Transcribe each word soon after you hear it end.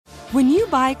When you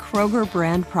buy Kroger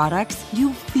brand products,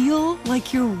 you feel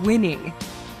like you're winning.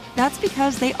 That's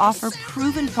because they offer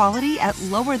proven quality at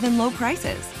lower than low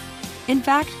prices. In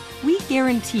fact, we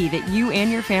guarantee that you and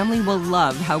your family will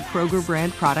love how Kroger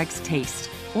brand products taste,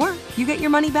 or you get your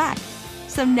money back.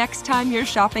 So next time you're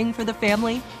shopping for the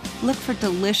family, look for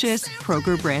delicious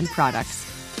Kroger brand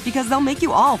products, because they'll make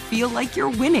you all feel like you're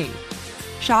winning.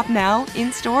 Shop now,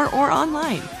 in-store, or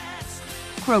online.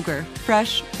 Kroger,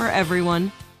 fresh for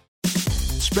everyone.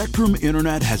 Spectrum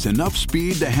Internet has enough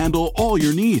speed to handle all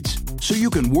your needs, so you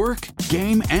can work,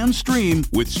 game, and stream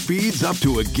with speeds up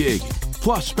to a gig.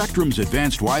 Plus, Spectrum's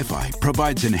advanced Wi-Fi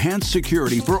provides enhanced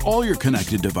security for all your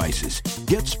connected devices.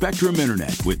 Get Spectrum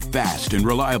Internet with fast and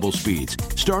reliable speeds,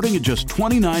 starting at just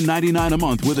 $29.99 a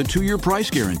month with a 2-year price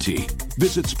guarantee.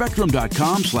 Visit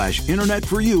spectrum.com/internet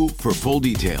for you for full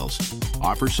details.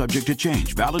 Offer subject to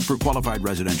change, valid for qualified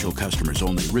residential customers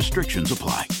only. Restrictions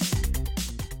apply.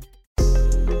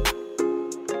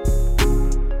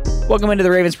 Welcome into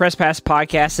the Ravens Press Pass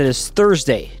podcast. It is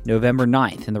Thursday, November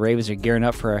 9th, and the Ravens are gearing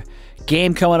up for a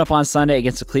game coming up on Sunday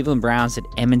against the Cleveland Browns at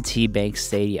M&T Bank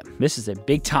Stadium. This is a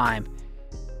big-time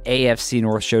AFC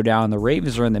North showdown. The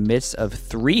Ravens are in the midst of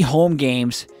 3 home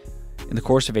games in the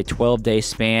course of a 12-day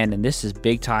span, and this is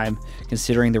big time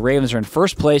considering the Ravens are in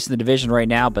first place in the division right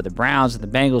now, but the Browns and the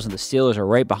Bengals and the Steelers are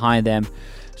right behind them.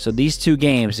 So these 2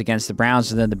 games against the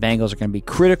Browns and then the Bengals are going to be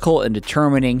critical in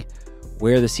determining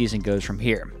where the season goes from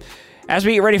here. As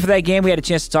we get ready for that game, we had a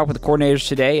chance to talk with the coordinators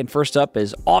today, and first up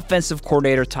is offensive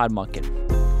coordinator Todd Monken.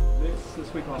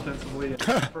 This week offensively,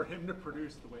 for him to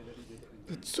produce the way that he did.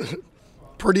 It's a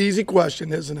pretty easy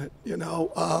question, isn't it?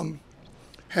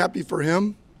 Happy for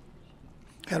him.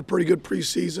 Had a pretty good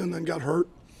preseason, then got hurt.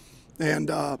 And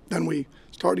then we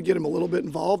started to get him a little bit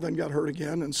involved, then got hurt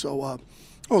again. And so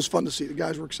it was fun to see. The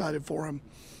guys were excited for him.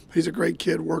 He's a great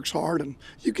kid, works hard, and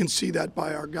you can see that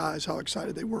by our guys, how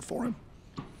excited they were for him.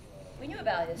 We knew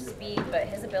about his speed, but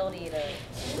his ability to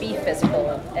be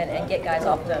physical and get guys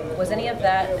off of him. Was any of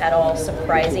that at all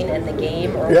surprising in the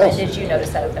game, or Yes. when did you notice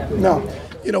that of him? No.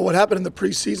 What happened in the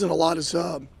preseason a lot is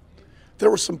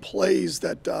there were some plays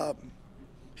that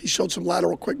he showed some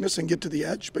lateral quickness and get to the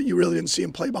edge, but you really didn't see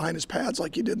him play behind his pads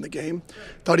like he did in the game.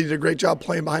 Thought he did a great job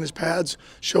playing behind his pads,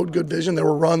 showed good vision. There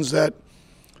were runs that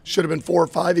should have been 4 or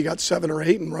 5, he got 7 or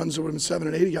 8, and runs that would have been 7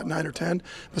 and 8, he got 9 or 10,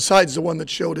 besides the one that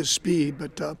showed his speed.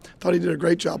 But thought he did a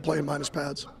great job playing behind his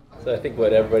pads. So I think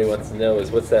what everybody wants to know is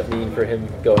what's that mean for him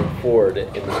going forward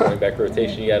in the running back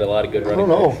rotation? You got a lot of good running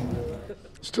backs. I don't know.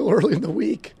 Still early in the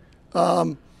week.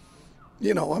 We'll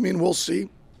see.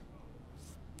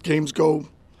 Games go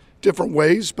different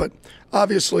ways, but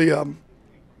obviously, how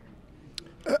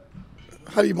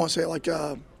do you want to say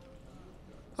it?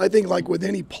 I think like with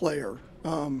any player,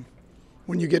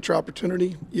 when you get your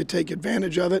opportunity, you take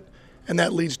advantage of it, and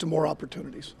that leads to more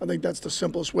opportunities. I think that's the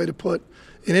simplest way to put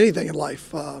in anything in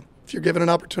life. If you're given an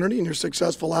opportunity and you're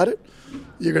successful at it,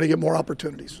 you're going to get more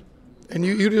opportunities. And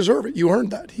you deserve it. You earned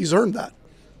that. He's earned that.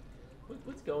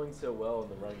 What's going so well in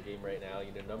the run game right now?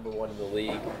 Number 1 in the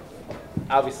league.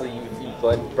 Obviously, you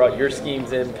brought your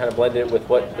schemes in, kind of blended it with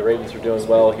what the Ravens were doing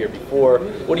well here before.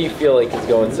 What do you feel like is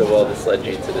going so well that's led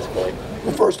you to this point?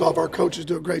 Well, first off, our coaches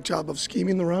do a great job of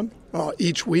scheming the run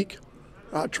each week,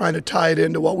 trying to tie it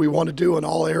into what we want to do in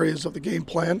all areas of the game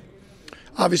plan.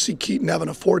 Obviously, Keaton having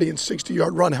a 40 and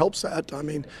 60-yard run helps that.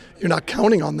 You're not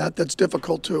counting on that. That's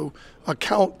difficult to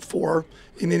account for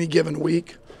in any given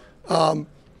week.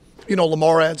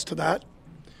 Lamar adds to that.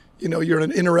 You're in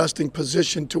an interesting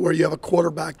position to where you have a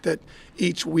quarterback that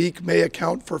each week may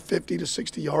account for 50 to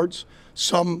 60 yards.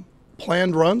 Some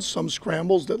planned runs, some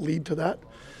scrambles that lead to that.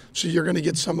 So you're going to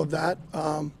get some of that.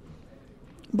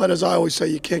 But as I always say,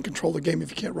 you can't control the game if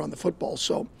you can't run the football.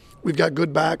 So we've got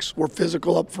good backs. We're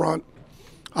physical up front.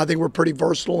 I think we're pretty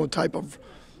versatile in the type of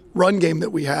run game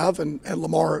that we have, and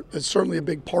Lamar is certainly a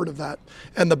big part of that.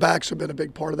 And the backs have been a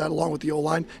big part of that, along with the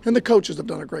O-line. And the coaches have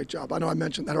done a great job. I know I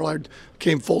mentioned that earlier,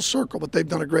 came full circle, but they've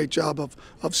done a great job of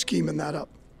scheming that up.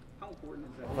 How important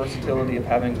is that versatility of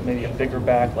having maybe a bigger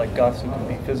back like Gus who can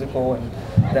be physical and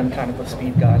then kind of a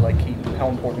speed guy like Keaton? How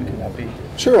important can that be?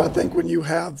 Sure, I think when you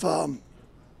have,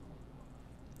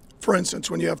 for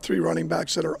instance, when you have 3 running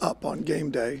backs that are up on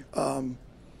game day,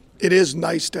 it is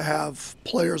nice to have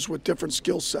players with different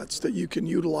skill sets that you can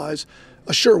utilize.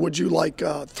 Sure, would you like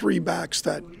 3 backs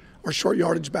that are short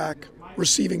yardage back,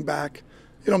 receiving back,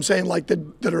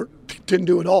 that didn't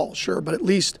do it all? Sure, but at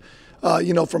least,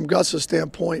 from Gus's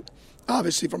standpoint,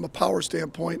 obviously from a power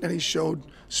standpoint, and he showed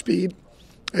speed,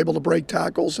 able to break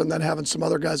tackles, and then having some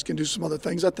other guys can do some other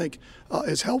things, I think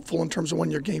is helpful in terms of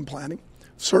when you're game planning,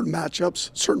 certain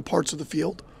matchups, certain parts of the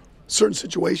field. certain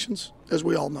situations, as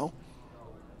we all know.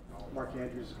 Mark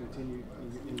Andrews has continued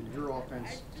in your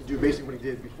offense to do basically what he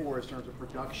did before in terms of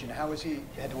production. How has he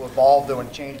had to evolve, though,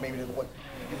 and change maybe to what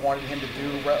you wanted him to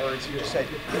do, or is he just said,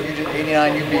 you did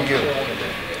 89, you be you?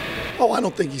 Oh, I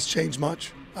don't think he's changed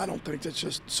much. I don't think it's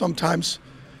just sometimes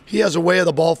he has a way of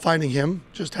the ball finding him,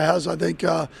 just has. I think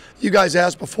you guys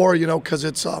asked before, because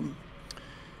it's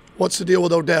what's the deal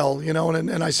with Odell,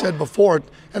 and I said before,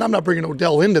 and I'm not bringing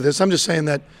Odell into this, I'm just saying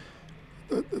that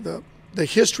the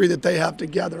history that they have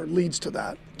together leads to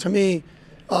that. To me,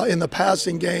 in the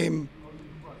passing game,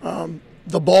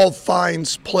 the ball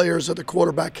finds players that the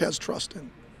quarterback has trust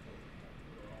in.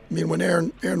 I mean, when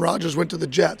Aaron Rodgers went to the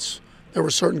Jets, there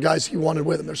were certain guys he wanted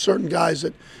with him. There's certain guys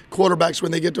that quarterbacks,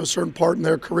 when they get to a certain part in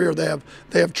their career, they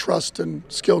have trust and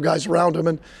skill guys around them,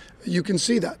 and you can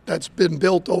see that. That's been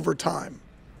built over time.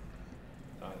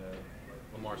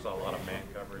 Lamar saw a lot of man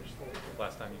coverage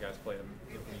last time you guys played him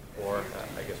in week 4.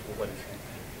 I guess what is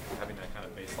having that kind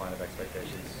of baseline of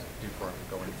expectations do for him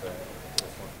going into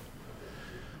this one?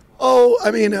 Oh,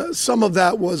 I mean, some of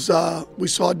that was we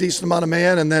saw a decent amount of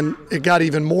man, and then it got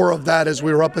even more of that as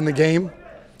we were up in the game.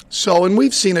 So, and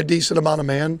we've seen a decent amount of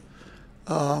man.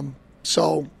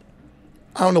 So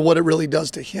I don't know what it really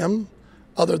does to him,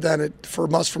 other than it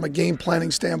for us from a game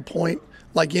planning standpoint.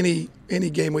 Like any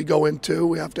game we go into,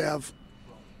 we have to have,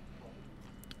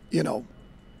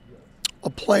 a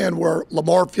plan where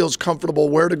Lamar feels comfortable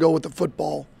where to go with the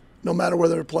football, no matter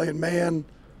whether they're playing man,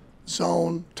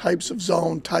 zone, types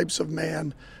of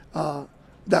man,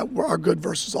 that are good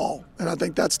versus all. And I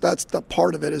think that's the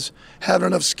part of it, is having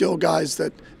enough skill guys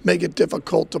that make it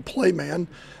difficult to play man.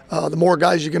 The more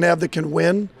guys you can have that can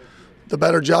win, the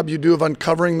better job you do of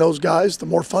uncovering those guys, the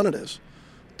more fun it is.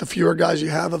 The fewer guys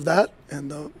you have of that, and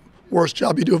the worse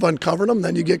job you do of uncovering them,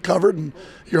 then you get covered and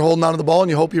you're holding on to the ball and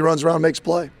you hope he runs around and makes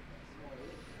play.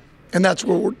 And that's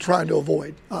what we're trying to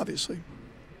avoid, obviously.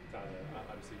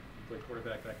 Obviously, you played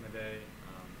quarterback back in the day.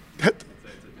 It's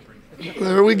a different...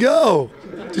 There we go.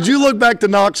 Did you look back to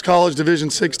Knox College Division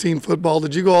 16 football?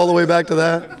 Did you go all the way back to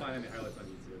that? I can find any highlights on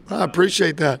YouTube. I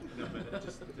appreciate that. No, but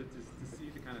just to see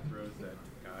the kind of throws that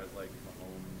guys like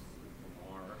Mahomes,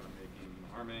 Lamar are making,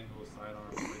 arm angles,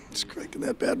 sidearm. Just cranking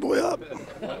that bad boy up.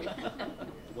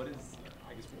 What do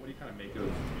you kind of make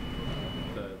of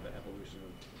the evolution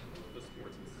of the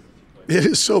sports and the you play? It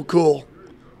is so cool,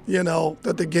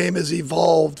 that the game has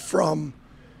evolved from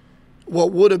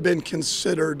what would have been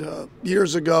considered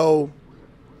years ago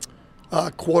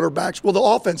quarterbacks. Well, the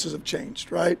offenses have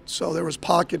changed, right? So there was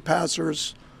pocket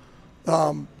passers.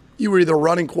 You were either a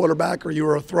running quarterback or you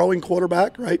were a throwing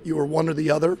quarterback, right? You were one or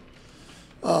the other.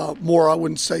 More, I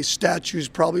wouldn't say statue is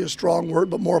probably a strong word,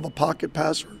 but more of a pocket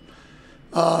passer.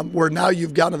 Where now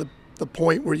you've gotten to the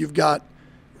point where you've got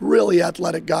really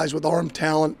athletic guys with arm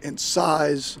talent and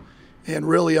size and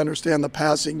really understand the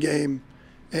passing game.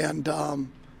 And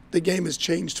the game has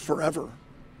changed forever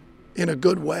in a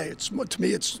good way. To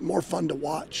me, it's more fun to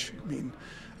watch. I mean,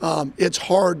 it's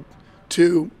hard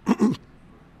to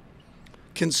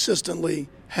consistently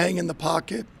hang in the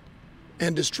pocket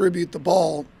and distribute the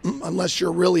ball unless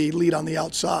you're really elite on the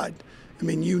outside. I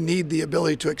mean, you need the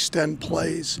ability to extend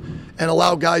plays and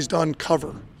allow guys to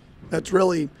uncover. That's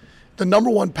really the number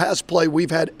one pass play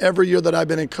we've had every year that I've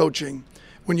been in coaching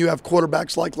when you have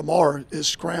quarterbacks like Lamar is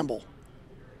scramble.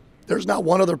 There's not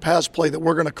one other pass play that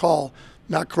we're going to call,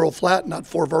 not curl flat, not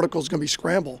 4 verticals, going to be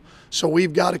scramble. So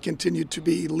we've got to continue to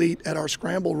be elite at our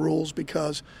scramble rules,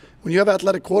 because when you have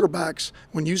athletic quarterbacks,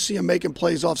 when you see them making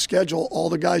plays off schedule, all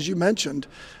the guys you mentioned,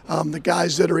 the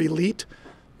guys that are elite,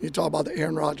 you talk about the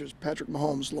Aaron Rodgers, Patrick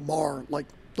Mahomes, Lamar, like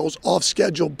those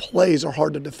off-schedule plays are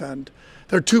hard to defend.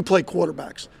 They're 2-play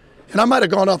quarterbacks. And I might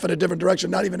have gone off in a different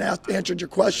direction, not even answered your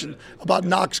question about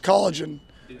Knox College and,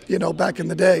 back in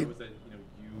the day. Was that,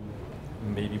 you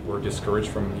maybe were discouraged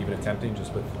from even attempting,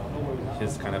 just with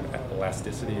his kind of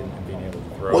elasticity and being able to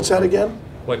throw? What's that again?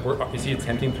 Like, is he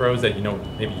attempting throws that,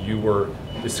 maybe you were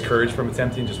discouraged from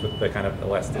attempting, just with the kind of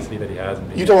elasticity that he has?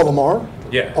 And You talking Lamar?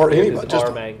 Yeah. Or anybody? His Just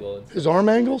arm angle. his arm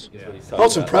angles? Yeah. Oh,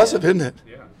 it's impressive, isn't it?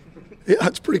 Yeah. Yeah,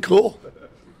 it's pretty cool.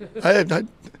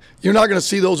 You're not going to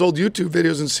see those old YouTube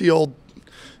videos and see old,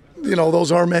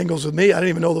 those arm angles with me. I didn't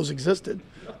even know those existed.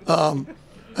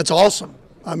 That's awesome.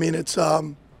 I mean, it's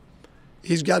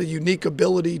he's got a unique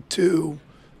ability to,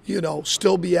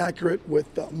 still be accurate with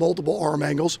multiple arm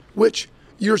angles, which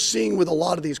you're seeing with a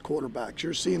lot of these quarterbacks.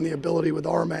 You're seeing the ability with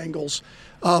arm angles.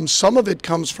 Some of it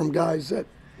comes from guys that,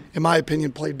 in my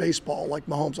opinion, played baseball, like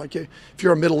Mahomes. Like if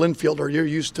you're a middle infielder, you're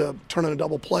used to turning a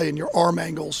double play and your arm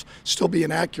angles still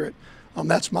being accurate.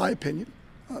 That's my opinion.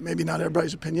 Maybe not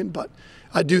everybody's opinion, but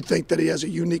I do think that he has a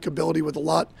unique ability with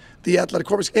the athletic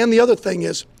quarterbacks. And the other thing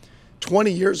is,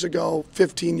 20 years ago,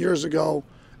 15 years ago,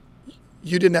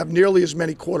 you didn't have nearly as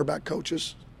many quarterback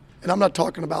coaches. And I'm not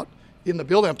talking about in the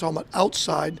building, I'm talking about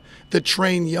outside, that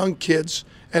train young kids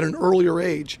at an earlier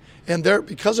age. And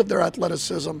because of their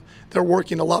athleticism, they're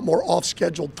working a lot more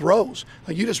off-scheduled throws.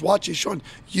 Like you just watch these on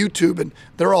YouTube, and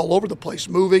they're all over the place,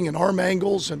 moving and arm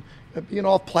angles and being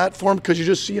off platform because you're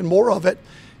just seeing more of it.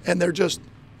 And they're just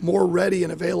more ready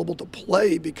and available to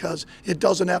play because it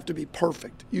doesn't have to be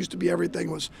perfect. It used to be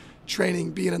everything was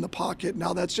training, being in the pocket.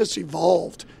 Now that's just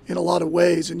evolved in a lot of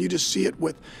ways, and you just see it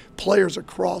with players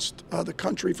across the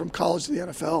country from college to the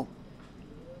NFL.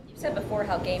 You said before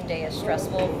how game day is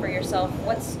stressful for yourself.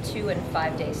 What's 2 and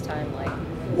 5 days time like?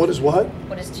 What is what?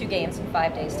 What is 2 games in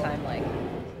 5 days time like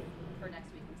for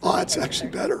next week? Oh, it's actually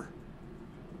better.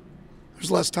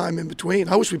 There's less time in between.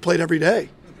 I wish we played every day.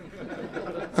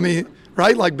 I mean,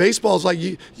 right? Like baseball is like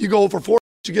you go for 4,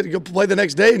 you get to go play the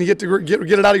next day, and you get to get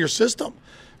it out of your system,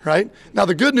 right? Now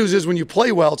the good news is when you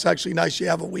play well, it's actually nice you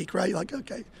have a week, right? You're like,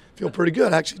 okay, feel pretty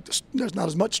good. Actually, there's not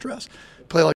as much stress.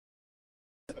 Play like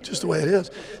just the way it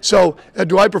is. So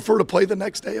do I prefer to play the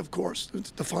next day? Of course.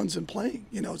 The fun's in playing.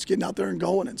 You know, it's getting out there and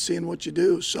going and seeing what you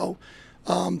do. So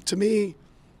to me,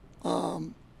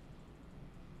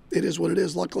 it is what it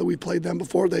is. Luckily, we played them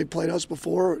before. They played us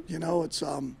before. You know, it's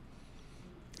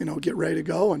get ready to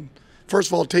go. And first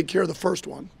of all, take care of the first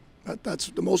one. That's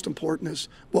the most important is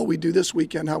what we do this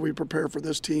weekend, how we prepare for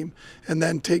this team, and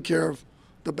then take care of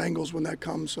the Bengals when that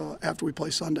comes after we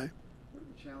play Sunday. What are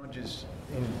the challenges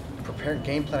in preparing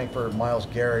game planning for Myles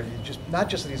Garrett? Not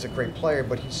just that he's a great player,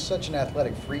 but he's such an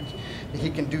athletic freak that he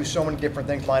can do so many different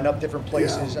things, line up different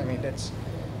places. Yeah. I mean,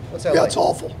 what's that like? It's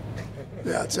awful.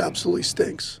 Yeah, it absolutely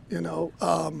stinks. You know,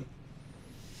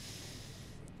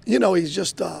 he's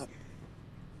just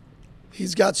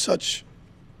he's got such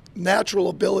natural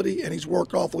ability, and he's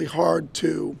worked awfully hard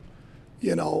to,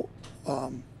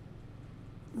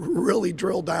 really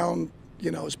drill down,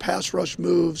 his pass rush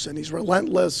moves, and he's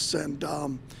relentless, and,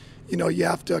 you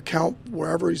have to account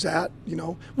wherever he's at,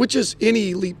 which is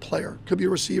any elite player. Could be a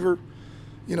receiver,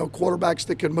 quarterbacks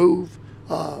that can move,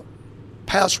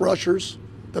 pass rushers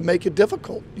that make it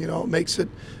difficult. It makes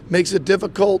it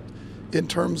difficult in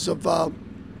terms of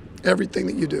everything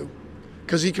that you do,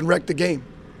 because he can wreck the game.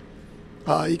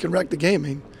 He can wreck the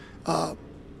game.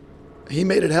 He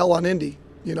made it hell on Indy.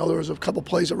 There was a couple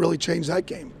plays that really changed that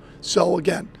game. So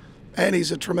again, and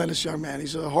he's a tremendous young man.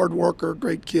 He's a hard worker,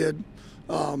 great kid,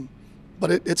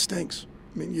 but it stinks.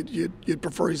 I mean, you'd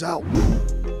prefer he's out.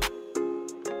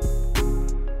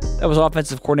 That was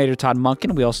offensive coordinator Todd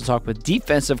Monken. We also talked with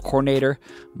defensive coordinator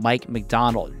Mike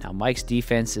Macdonald. Now, Mike's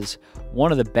defense is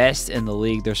one of the best in the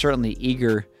league. They're certainly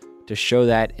eager to show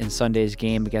that in Sunday's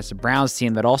game against the Browns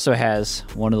team that also has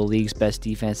one of the league's best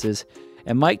defenses.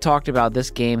 And Mike talked about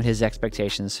this game and his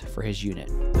expectations for his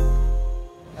unit.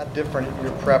 How different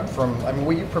your prep from,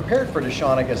 you prepared for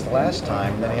Deshaun, I guess, the last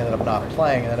time, and then he ended up not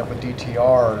playing, and ended up with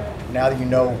DTR. Now that you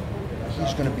know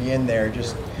he's going to be in there,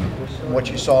 just what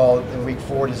you saw in week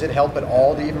 4, does it help at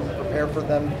all to even prepare for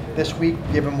them this week,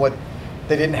 given what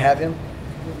they didn't have him?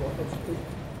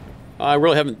 I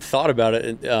really haven't thought about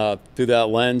it through that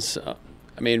lens.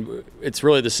 It's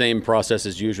really the same process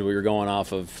as usual. You're going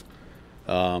off of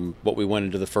what we went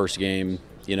into the first game,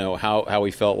 how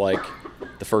we felt like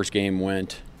the first game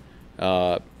went,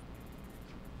 and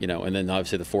then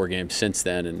obviously the 4 games since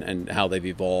then and how they've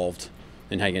evolved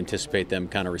and how you anticipate them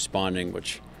kind of responding,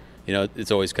 which, it's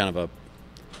always kind of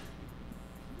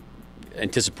a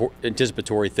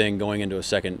anticipatory thing going into a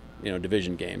second,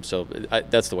 division game. So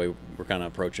that's the way we're kind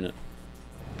of approaching it.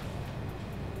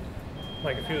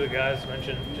 Like a few of the guys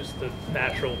mentioned just the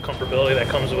natural comfortability that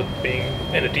comes with being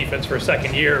in a defense for a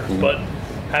second year, but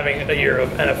having a year of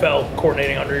NFL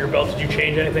coordinating under your belt, did you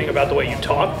change anything about the way you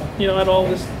taught, at all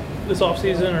this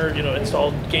offseason or,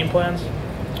 installed game plans?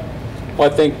 Well,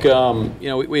 I think,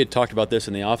 we had talked about this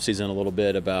in the offseason a little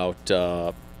bit about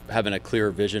having a clear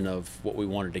vision of what we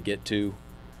wanted to get to.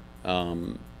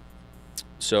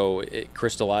 So it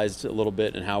crystallized a little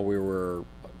bit in how we were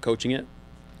coaching it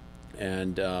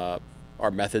and our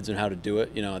methods and how to do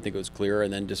it. I think it was clear.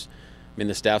 And then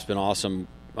the staff's been awesome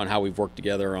on how we've worked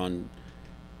together on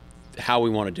how we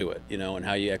want to do it, and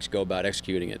how you go about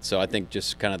executing it. So I think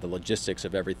just kind of the logistics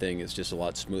of everything is just a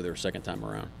lot smoother second time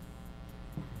around.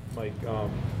 Mike,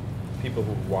 people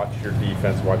who watch your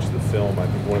defense, watch the film, I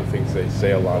think one of the things they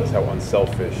say a lot is how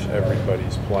unselfish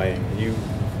everybody's playing.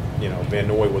 Van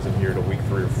Noy wasn't here till week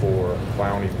 3 or 4.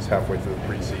 Clowney was halfway through the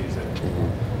preseason.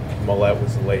 Millette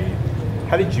was late.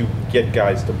 How did you get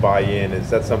guys to buy in? Is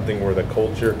that something where the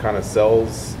culture kind of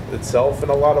sells itself in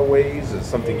a lot of ways? Is it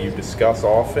something you discuss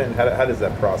often? How does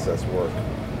that process work?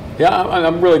 Yeah,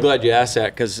 I'm really glad you asked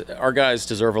that, because our guys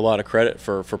deserve a lot of credit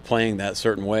for playing that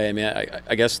certain way. I mean,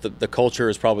 I guess the culture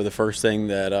is probably the first thing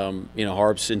that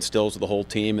Harbs instills with the whole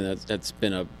team, and that's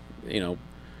been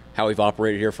how we've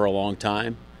operated here for a long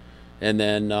time. And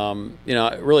then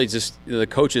really just the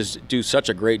coaches do such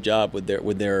a great job with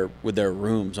their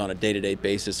rooms on a day-to-day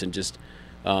basis, and just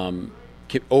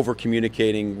over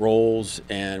communicating roles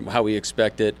and how we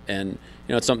expect it. And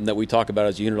it's something that we talk about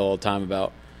as a unit all the time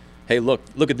about. Hey, look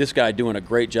at this guy doing a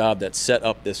great job that set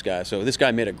up this guy. So this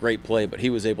guy made a great play, but he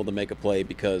was able to make a play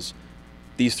because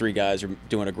these three guys are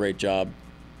doing a great job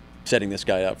setting this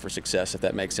guy up for success, if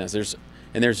that makes sense. There's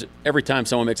every time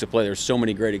someone makes a play, there's so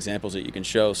many great examples that you can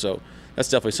show. So that's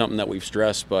definitely something that we've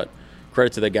stressed, but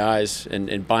credit to the guys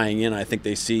and buying in. I think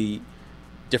they see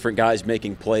different guys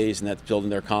making plays, and that's building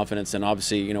their confidence. And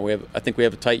obviously, I think we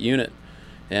have a tight unit,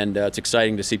 and it's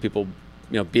exciting to see people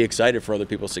be excited for other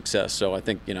people's success. So I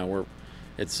think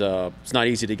it's not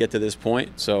easy to get to this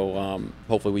point. So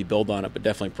hopefully we build on it, but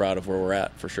definitely proud of where we're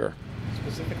at for sure.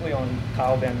 Specifically on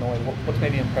Kyle Van Noy, what's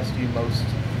maybe impressed you most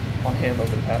on him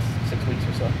over the past 6 weeks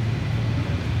or so?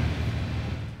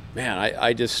 Man,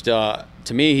 I just to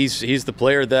me he's the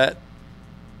player that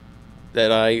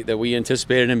we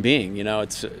anticipated him being.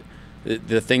 It's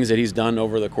the things that he's done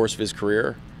over the course of his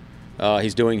career.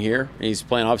 He's doing here. He's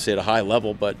playing obviously at a high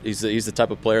level, but he's the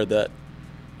type of player that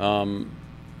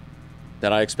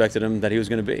I expected him that he was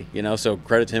going to be. So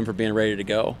credit to him for being ready to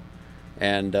go.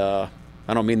 And I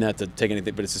don't mean that to take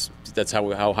anything, but it's just that's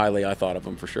how highly I thought of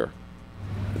him for sure.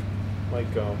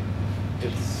 Mike,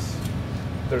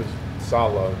 there's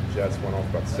Salah, Jets went off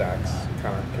about sacks.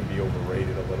 Kind of can be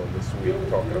overrated a little this week,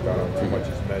 talking about how too much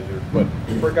is measured. But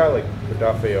for a guy like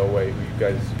Odafe Oweh, who you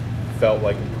guys felt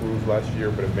like improved last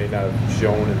year, but it may not have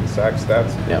shown in the sack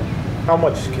stats. Yeah. How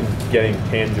much can getting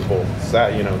tangible,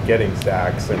 getting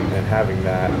sacks and having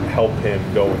that help him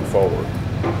going forward?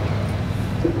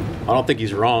 I don't think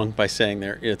he's wrong by saying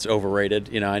it's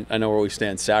overrated. I know where we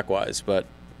stand sack-wise, but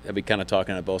I'd be kind of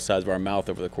talking at both sides of our mouth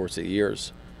over the course of the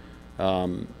years.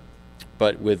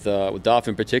 But with Doff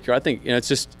in particular, I think it's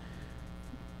just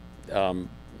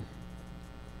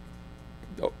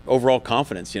overall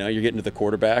confidence. You're getting to the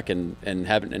quarterback and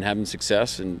having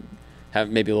success, and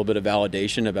having maybe a little bit of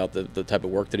validation about the type of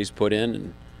work that he's put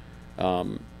in.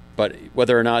 And but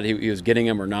whether or not he was getting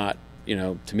him or not,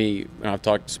 to me, and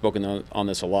I've spoken on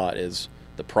this a lot, is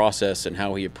the process and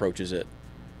how he approaches it.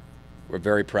 We're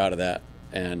very proud of that,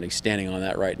 and he's standing on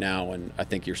that right now. And I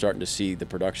think you're starting to see the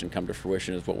production come to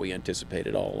fruition as what we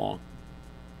anticipated all along.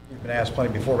 You've been asked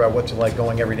plenty before about what's it like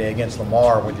going every day against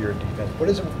Lamar with your defense. What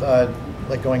is it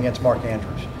like going against Mark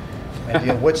Andrews?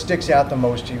 And what sticks out the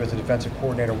most to you as a defensive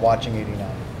coordinator watching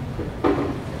 89?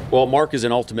 Well, Mark is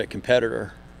an ultimate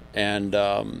competitor, and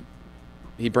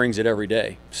he brings it every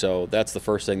day. So that's the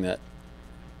first thing that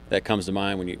comes to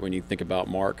mind when you think about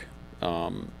Mark.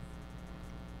 And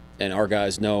our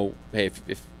guys know, hey,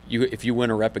 if you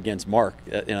win a rep against Mark,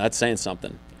 that's saying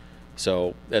something.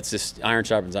 So that's just iron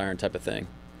sharpens iron type of thing.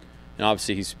 And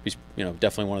obviously he's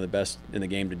definitely one of the best in the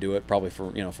game to do it, probably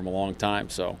from a long time.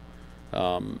 So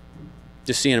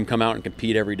just seeing him come out and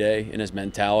compete every day in his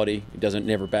mentality, he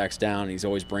never backs down. He's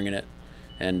always bringing it,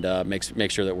 and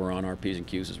make sure that we're on our P's and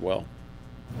Q's as well.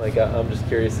 Mike, I'm just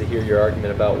curious to hear your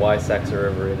argument about why sacks are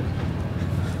overrated.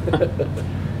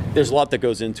 There's a lot that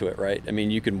goes into it, right? I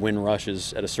mean, you can win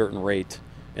rushes at a certain rate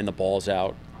and the ball's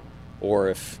out, or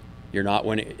if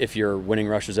you're winning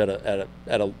rushes at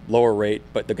a lower rate,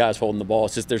 but the guy's holding the ball.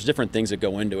 It's just there's different things that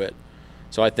go into it.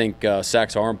 So I think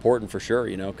sacks are important for sure,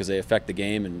 because they affect the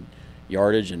game and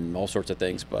yardage and all sorts of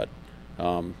things. But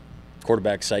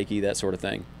quarterback psyche, that sort of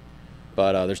thing.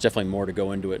 But there's definitely more to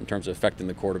go into it in terms of affecting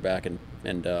the quarterback and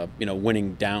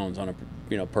winning downs on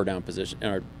a per down position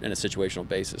or in a situational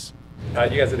basis. You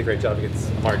guys did a great job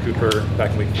against Amari Cooper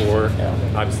back in week 4.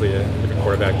 Yeah. Obviously a different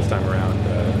quarterback this time around.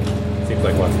 Seems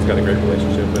like Watson's got a great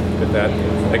relationship with that.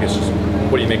 I guess just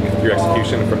what do you make of your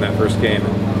execution from that first game,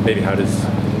 and maybe how do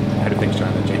things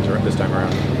try to change this time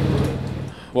around?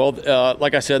 Well,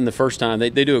 like I said in the first time, they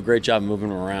do a great job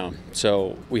moving him around.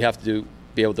 So we have to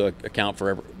be able to account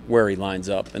for where he lines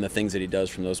up and the things that he does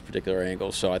from those particular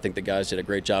angles. So I think the guys did a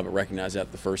great job at recognizing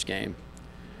that the first game.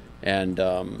 And,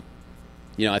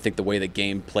 I think the way the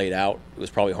game played out, it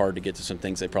was probably hard to get to some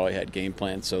things they probably had game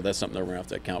planned. So that's something that we're going to have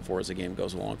to account for as the game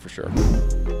goes along for sure.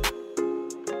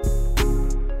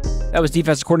 That was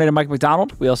defensive coordinator Mike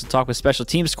Macdonald. We also talked with special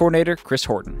teams coordinator Chris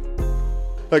Horton.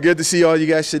 Good to see all you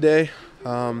guys today.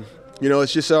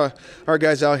 It's just our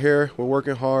guys out here. We're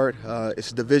working hard.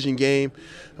 It's a division game.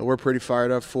 We're pretty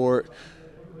fired up for it.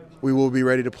 We will be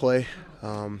ready to play,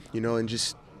 and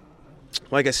just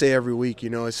like I say every week,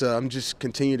 I'm just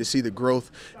continue to see the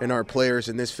growth in our players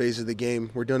in this phase of the game.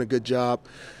 We're doing a good job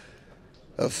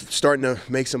of starting to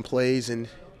make some plays and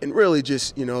really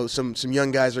just, some young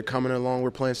guys are coming along.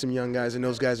 We're playing some young guys, and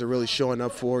those guys are really showing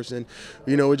up for us. And,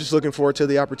 we're just looking forward to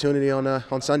the opportunity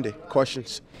on Sunday.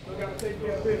 Questions?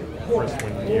 Chris,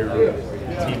 when your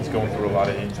team's going through a lot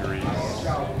of injuries,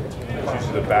 it's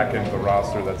usually the back end of the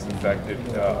roster that's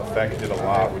affected a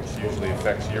lot, which usually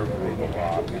affects your group a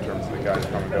lot in terms of the guys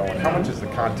coming and going. How much has the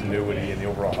continuity and the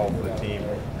overall health of the team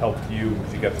helped you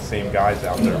to get the same guys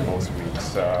out there most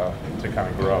weeks to kind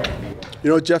of grow?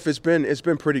 Jeff, it's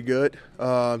been pretty good.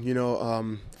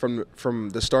 From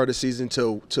the start of the season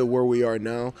to where we are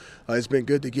now, it's been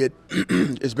good to get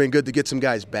some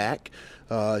guys back.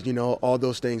 All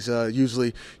those things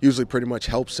usually pretty much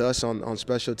helps us on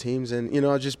special teams, and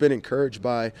I've just been encouraged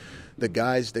by the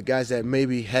guys that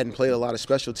maybe hadn't played a lot of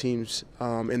special teams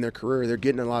in their career. They're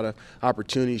getting a lot of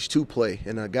opportunities to play,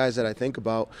 and guys that I think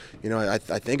about, I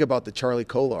think about the Charlie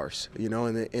Kolars,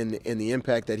 and the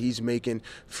impact that he's making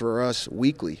for us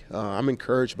weekly. I'm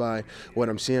encouraged by what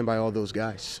I'm seeing by all those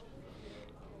guys.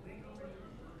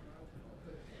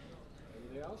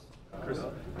 Chris,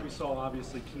 we saw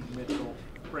obviously Keaton Mitchell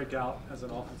break out as an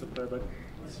offensive player, but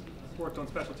he's worked on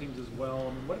special teams as well. I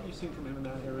mean, what have you seen from him in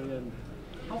that area, and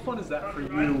how fun is that for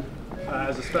you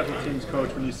as a special teams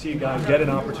coach when you see a guy get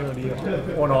an opportunity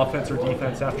on offense or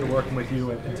defense after working with you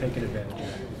and taking advantage of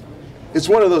it? It's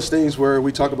one of those things where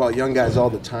we talk about young guys all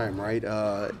the time, right?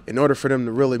 In order for them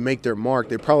to really make their mark,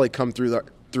 they probably come through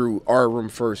our room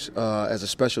first as a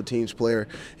special teams player,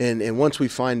 and once we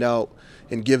find out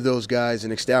and give those guys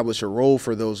and establish a role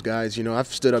for those guys. I've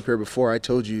stood up here before. I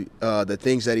told you the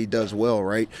things that he does well,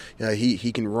 right?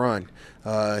 He can run.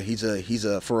 He's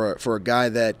for a guy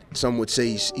that some would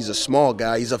say he's a small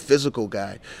guy. He's a physical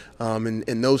guy,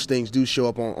 and those things do show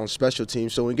up on special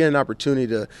teams. So we get an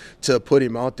opportunity to put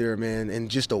him out there, man, and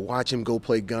just to watch him go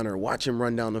play gunner, watch him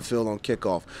run down the field on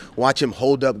kickoff, watch him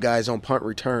hold up guys on punt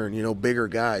return. Bigger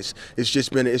guys. It's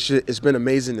been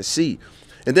amazing to see.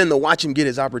 And then to watch him get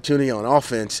his opportunity on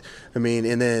offense, and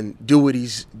then do what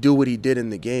he did in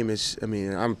the game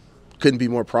couldn't be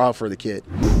more proud for the kid.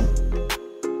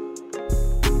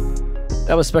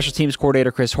 That was special teams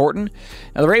coordinator Chris Horton.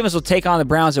 Now the Ravens will take on the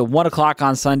Browns at 1 o'clock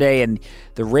on Sunday, and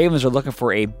the Ravens are looking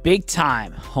for a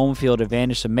big-time home field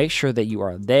advantage, so make sure that you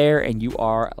are there and you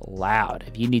are loud.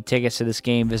 If you need tickets to this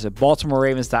game, visit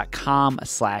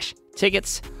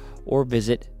BaltimoreRavens.com/tickets or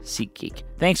visit SeatGeek.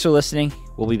 Thanks for listening.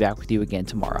 We'll be back with you again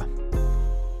tomorrow.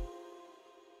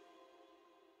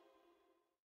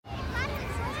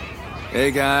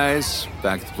 Hey guys,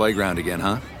 back at the playground again,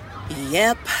 huh?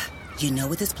 Yep. You know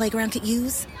what this playground could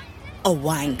use? A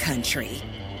wine country.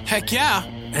 Heck yeah,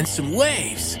 and some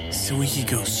waves so we could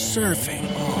go surfing.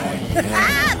 Oh,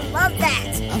 yeah. Love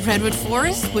that. A redwood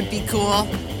forest would be cool.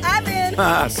 I'm in.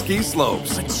 Ski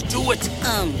slopes. Let's do it.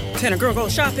 Can a girl go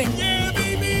shopping? Yeah,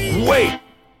 baby. Wait.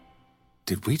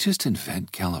 Did we just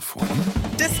invent California?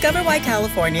 Discover why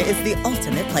California is the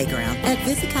ultimate playground at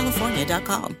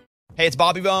visitcalifornia.com. Hey, it's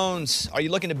Bobby Bones. Are you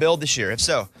looking to build this year? If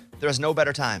so, there is no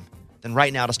better time than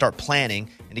right now to start planning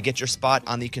and to get your spot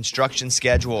on the construction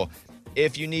schedule.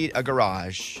 If you need a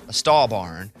garage, a stall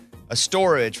barn, a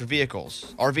storage for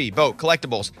vehicles, RV, boat,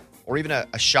 collectibles, or even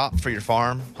a shop for your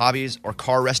farm, hobbies, or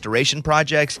car restoration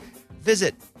projects,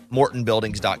 visit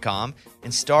MortonBuildings.com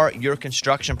and start your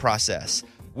construction process.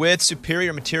 With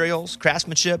superior materials,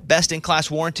 craftsmanship,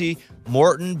 best-in-class warranty,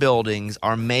 Morton Buildings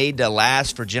are made to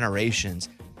last for generations.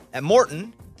 At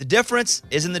Morton, the difference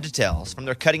is in the details. From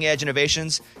their cutting-edge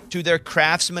innovations to their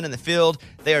craftsmen in the field,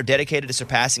 they are dedicated to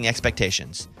surpassing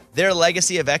expectations. Their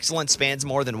legacy of excellence spans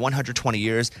more than 120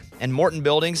 years, and Morton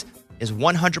Buildings is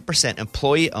 100%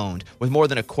 employee-owned with more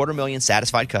than 250,000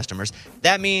 satisfied customers.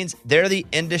 That means they're the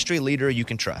industry leader you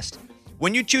can trust.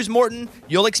 When you choose Morton,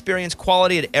 you'll experience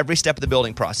quality at every step of the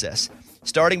building process,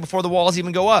 starting before the walls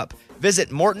even go up. Visit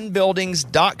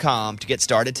MortonBuildings.com to get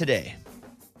started today.